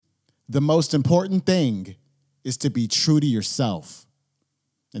The most important thing is to be true to yourself.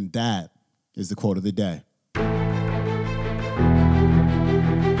 And that is the quote of the day.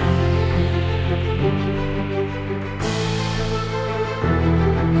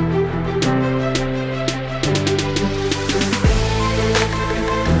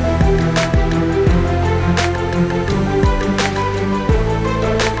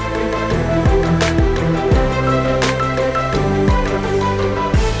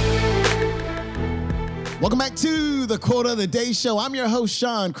 Welcome back to the Quote of the Day Show. I'm your host,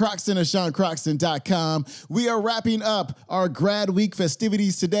 Sean Croxton of SeanCroxton.com. We are wrapping up our grad week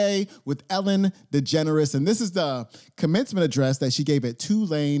festivities today with Ellen Degeneres, and this is the commencement address that she gave at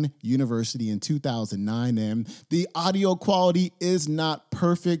Tulane University in 2009. And the audio quality is not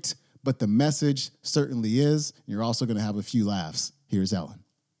perfect, but the message certainly is. You're also going to have a few laughs. Here's Ellen.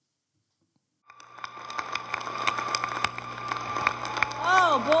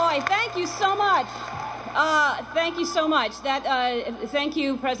 Oh, boy, thank you so much. Thank you so much. Thank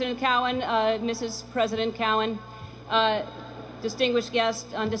you, President Cowan, Mrs. President Cowan, distinguished guest,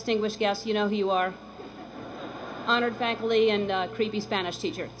 undistinguished guest, you know who you are, honored faculty, and creepy Spanish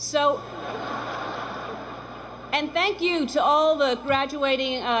teacher. And thank you to all the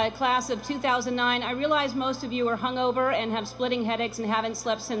graduating class of 2009. I realize most of you are hungover and have splitting headaches and haven't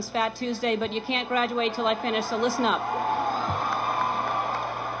slept since Fat Tuesday, but you can't graduate till I finish, so listen up.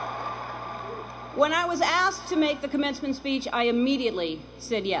 When I was asked to make the commencement speech, I immediately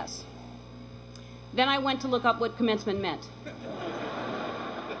said yes. Then I went to look up what commencement meant,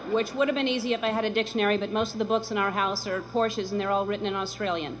 which would have been easy if I had a dictionary, but most of the books in our house are Porsches and they're all written in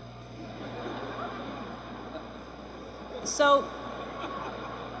Australian. So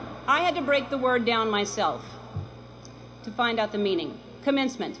I had to break the word down myself to find out the meaning.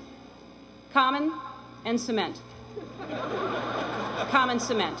 Commencement, common and cement. Common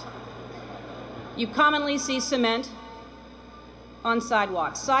cement. You commonly see cement on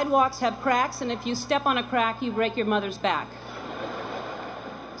sidewalks. Sidewalks have cracks, and if you step on a crack, you break your mother's back.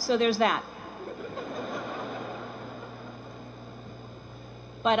 So there's that.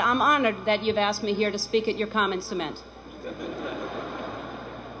 But I'm honored that you've asked me here to speak at your common cement.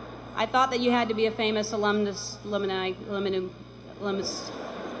 I thought that you had to be a famous alumnus. You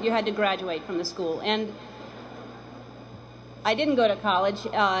had to graduate from the school. And I didn't go to college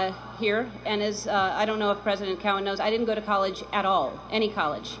here, and as I don't know if President Cowan knows, I didn't go to college at all, any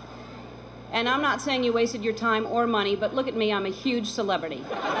college. And I'm not saying you wasted your time or money, but look at me, I'm a huge celebrity.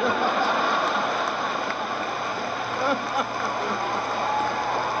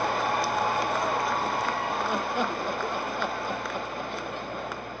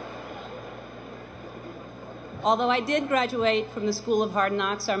 Although I did graduate from the School of Hard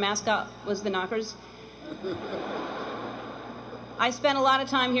Knocks, our mascot was the Knockers. I spent a lot of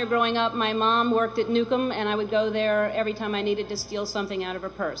time here growing up. My mom worked at Newcomb, and I would go there every time I needed to steal something out of her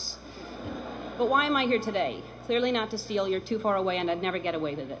purse. But why am I here today? Clearly not to steal. You're too far away, and I'd never get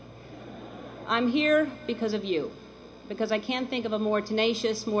away with it. I'm here because of you, because I can't think of a more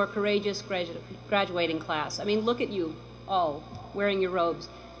tenacious, more courageous graduating class. I mean, look at you all wearing your robes.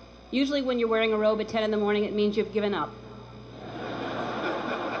 Usually when you're wearing a robe at 10 in the morning, it means you've given up.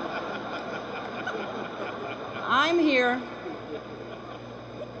 I'm here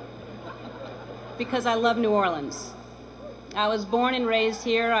because I love New Orleans. I was born and raised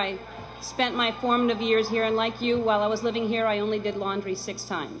here. I spent my formative years here, and like you, while I was living here, I only did laundry 6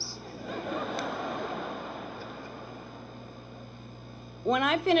 times. When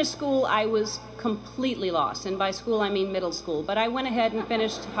I finished school, I was completely lost, and by school I mean middle school, but I went ahead and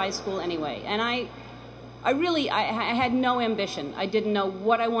finished high school anyway, and I had no ambition. I didn't know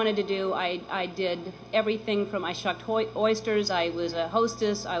what I wanted to do. I did everything from I shucked oysters, I was a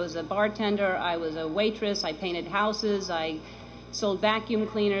hostess, I was a bartender, I was a waitress, I painted houses, I sold vacuum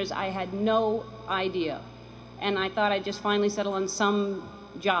cleaners. I had no idea. And I thought I'd just finally settle on some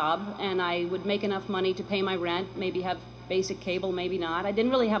job and I would make enough money to pay my rent, maybe have basic cable, maybe not. I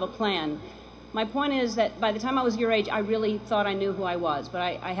didn't really have a plan. My point is that by the time I was your age, I really thought I knew who I was, but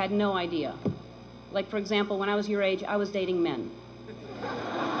I had no idea. Like, for example, when I was your age, I was dating men.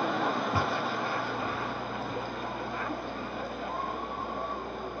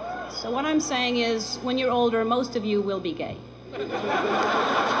 So what I'm saying is, when you're older, most of you will be gay. Is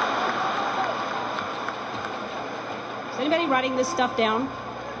anybody writing this stuff down?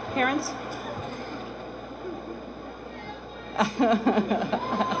 Parents?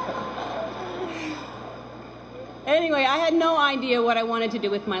 Anyway, I had no idea what I wanted to do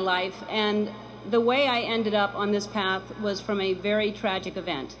with my life, and the way I ended up on this path was from a very tragic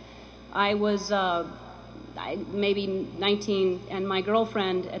event. I was maybe 19, and my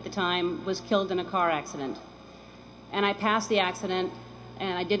girlfriend at the time was killed in a car accident. And I passed the accident,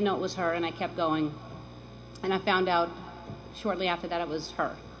 and I didn't know it was her, and I kept going. And I found out shortly after that it was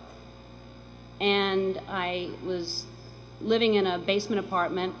her. And I was living in a basement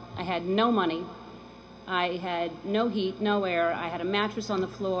apartment. I had no money. I had no heat, no air. I had a mattress on the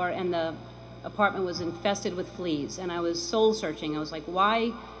floor, and the apartment was infested with fleas. And I was soul searching. I was like,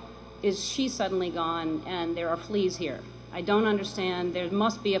 why is she suddenly gone and there are fleas here? I don't understand. There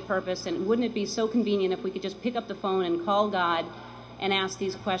must be a purpose, and wouldn't it be so convenient if we could just pick up the phone and call God and ask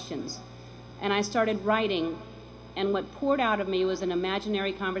these questions? And I started writing, and what poured out of me was an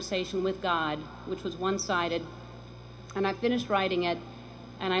imaginary conversation with God, which was one-sided. And I finished writing it,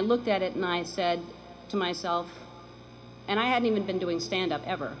 and I looked at it, and I said to myself, and I hadn't even been doing stand-up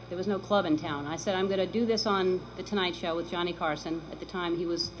ever. There was no club in town. I said, I'm going to do this on The Tonight Show with Johnny Carson. At the time, he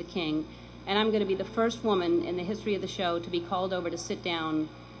was the king. And I'm going to be the first woman in the history of the show to be called over to sit down.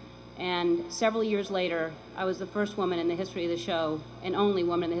 And several years later, I was the first woman in the history of the show, and only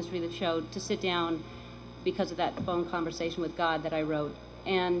woman in the history of the show, to sit down because of that phone conversation with God that I wrote.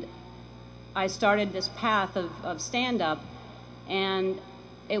 And I started this path of stand-up, and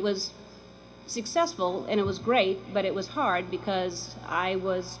it was successful, and it was great, but it was hard because I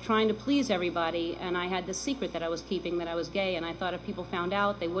was trying to please everybody, and I had this secret that I was keeping, that I was gay, and I thought if people found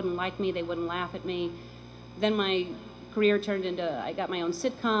out, they wouldn't like me, they wouldn't laugh at me. Then my career turned into, I got my own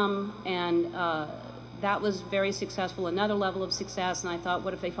sitcom, and that was very successful, another level of success, and I thought,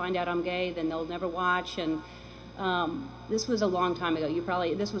 what if they find out I'm gay, then they'll never watch, and this was a long time ago.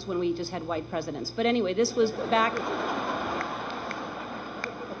 This was when we just had white presidents. But anyway, this was back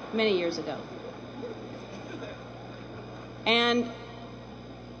many years ago. And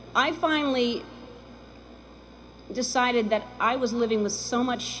I finally decided that I was living with so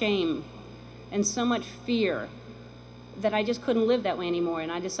much shame and so much fear that I just couldn't live that way anymore.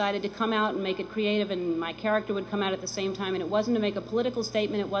 And I decided to come out and make it creative, and my character would come out at the same time. And it wasn't to make a political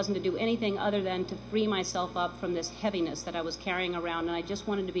statement. It wasn't to do anything other than to free myself up from this heaviness that I was carrying around. And I just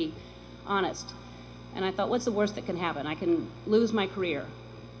wanted to be honest. And I thought, what's the worst that can happen? I can lose my career.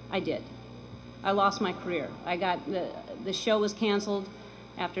 I did. I lost my career. The show was canceled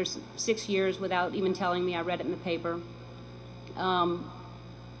after 6 years without even telling me. I read it in the paper.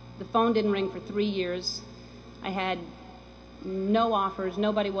 The phone didn't ring for 3 years. I had no offers.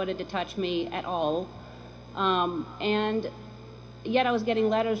 Nobody wanted to touch me at all. And yet I was getting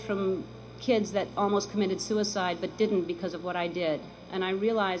letters from kids that almost committed suicide but didn't because of what I did. And I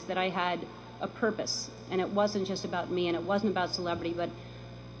realized that I had a purpose, and it wasn't just about me, and it wasn't about celebrity, but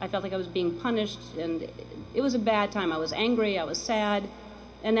I felt like I was being punished, and it was a bad time. I was angry, I was sad,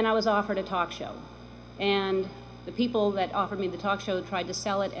 and then I was offered a talk show. And the people that offered me the talk show tried to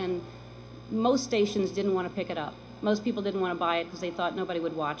sell it, and most stations didn't want to pick it up. Most people didn't want to buy it because they thought nobody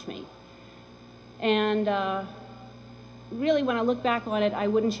would watch me. And really, when I look back on it, I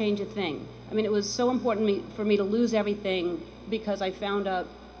wouldn't change a thing. I mean, it was so important for me to lose everything because I found out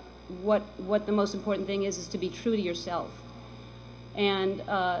what the most important thing is to be true to yourself. And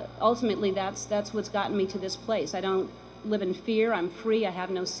ultimately, that's what's gotten me to this place. I don't live in fear. I'm free. I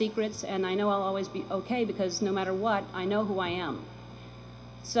have no secrets. And I know I'll always be okay because no matter what, I know who I am.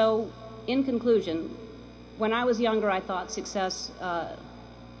 So, in conclusion, when I was younger, I thought success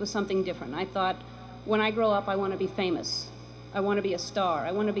was something different. I thought, when I grow up, I want to be famous. I want to be a star.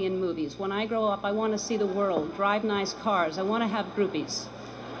 I want to be in movies. When I grow up, I want to see the world, drive nice cars. I want to have groupies,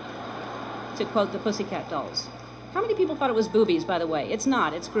 to quote the Pussycat Dolls. How many people thought it was boobies, by the way? It's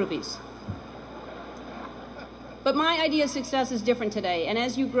not. It's groupies. But my idea of success is different today. And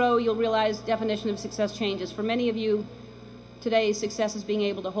as you grow, you'll realize definition of success changes. For many of you, today, success is being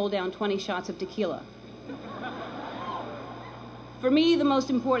able to hold down 20 shots of tequila. For me, the most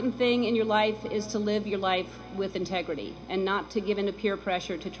important thing in your life is to live your life with integrity and not to give in to peer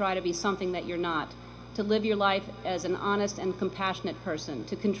pressure to try to be something that you're not. To live your life as an honest and compassionate person,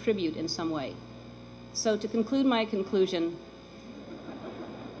 to contribute in some way. So to conclude my conclusion,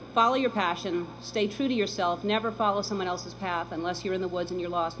 follow your passion, stay true to yourself, never follow someone else's path unless you're in the woods and you're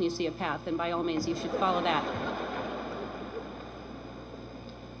lost and you see a path, then by all means you should follow that.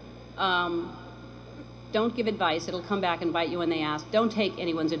 Don't give advice. It'll come back and bite you when they ask. Don't take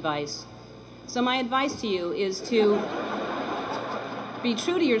anyone's advice. So my advice to you is to be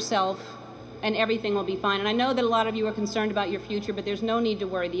true to yourself, and everything will be fine. And I know that a lot of you are concerned about your future, but there's no need to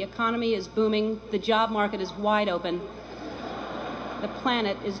worry. The economy is booming. The job market is wide open. The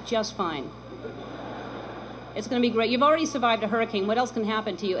planet is just fine. It's going to be great. You've already survived a hurricane. What else can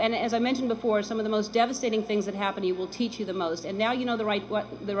happen to you? And as I mentioned before, some of the most devastating things that happen to you will teach you the most. And now you know the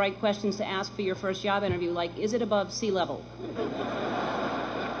right questions to ask for your first job interview, like, is it above sea level?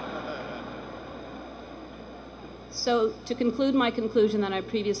 So to conclude my conclusion that I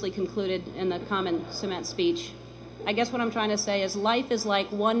previously concluded in the common cement speech, I guess what I'm trying to say is life is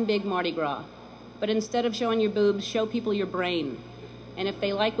like one big Mardi Gras. But instead of showing your boobs, show people your brain. And if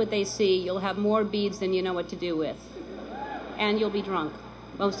they like what they see, you'll have more beads than you know what to do with. And you'll be drunk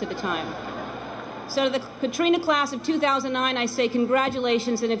most of the time. So to the Katrina class of 2009, I say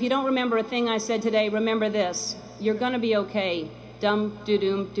congratulations. And if you don't remember a thing I said today, remember this. You're going to be okay. Dum,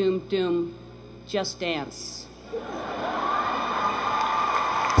 do-doom, doom, doom. Just dance.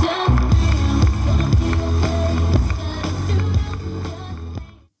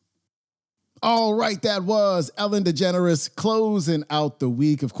 All right, that was Ellen DeGeneres closing out the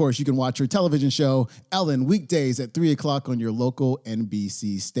week. Of course, you can watch her television show, Ellen, weekdays at 3 o'clock on your local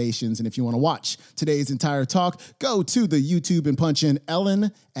NBC stations. And if you want to watch today's entire talk, go to the YouTube and punch in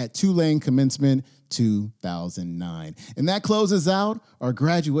Ellen at Tulane Commencement 2009. And that closes out our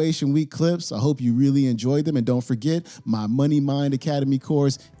graduation week clips. I hope you really enjoyed them. And don't forget, my Money Mind Academy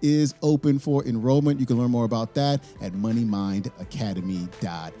course is open for enrollment. You can learn more about that at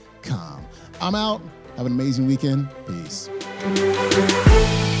moneymindacademy.com. I'm out. Have an amazing weekend. Peace.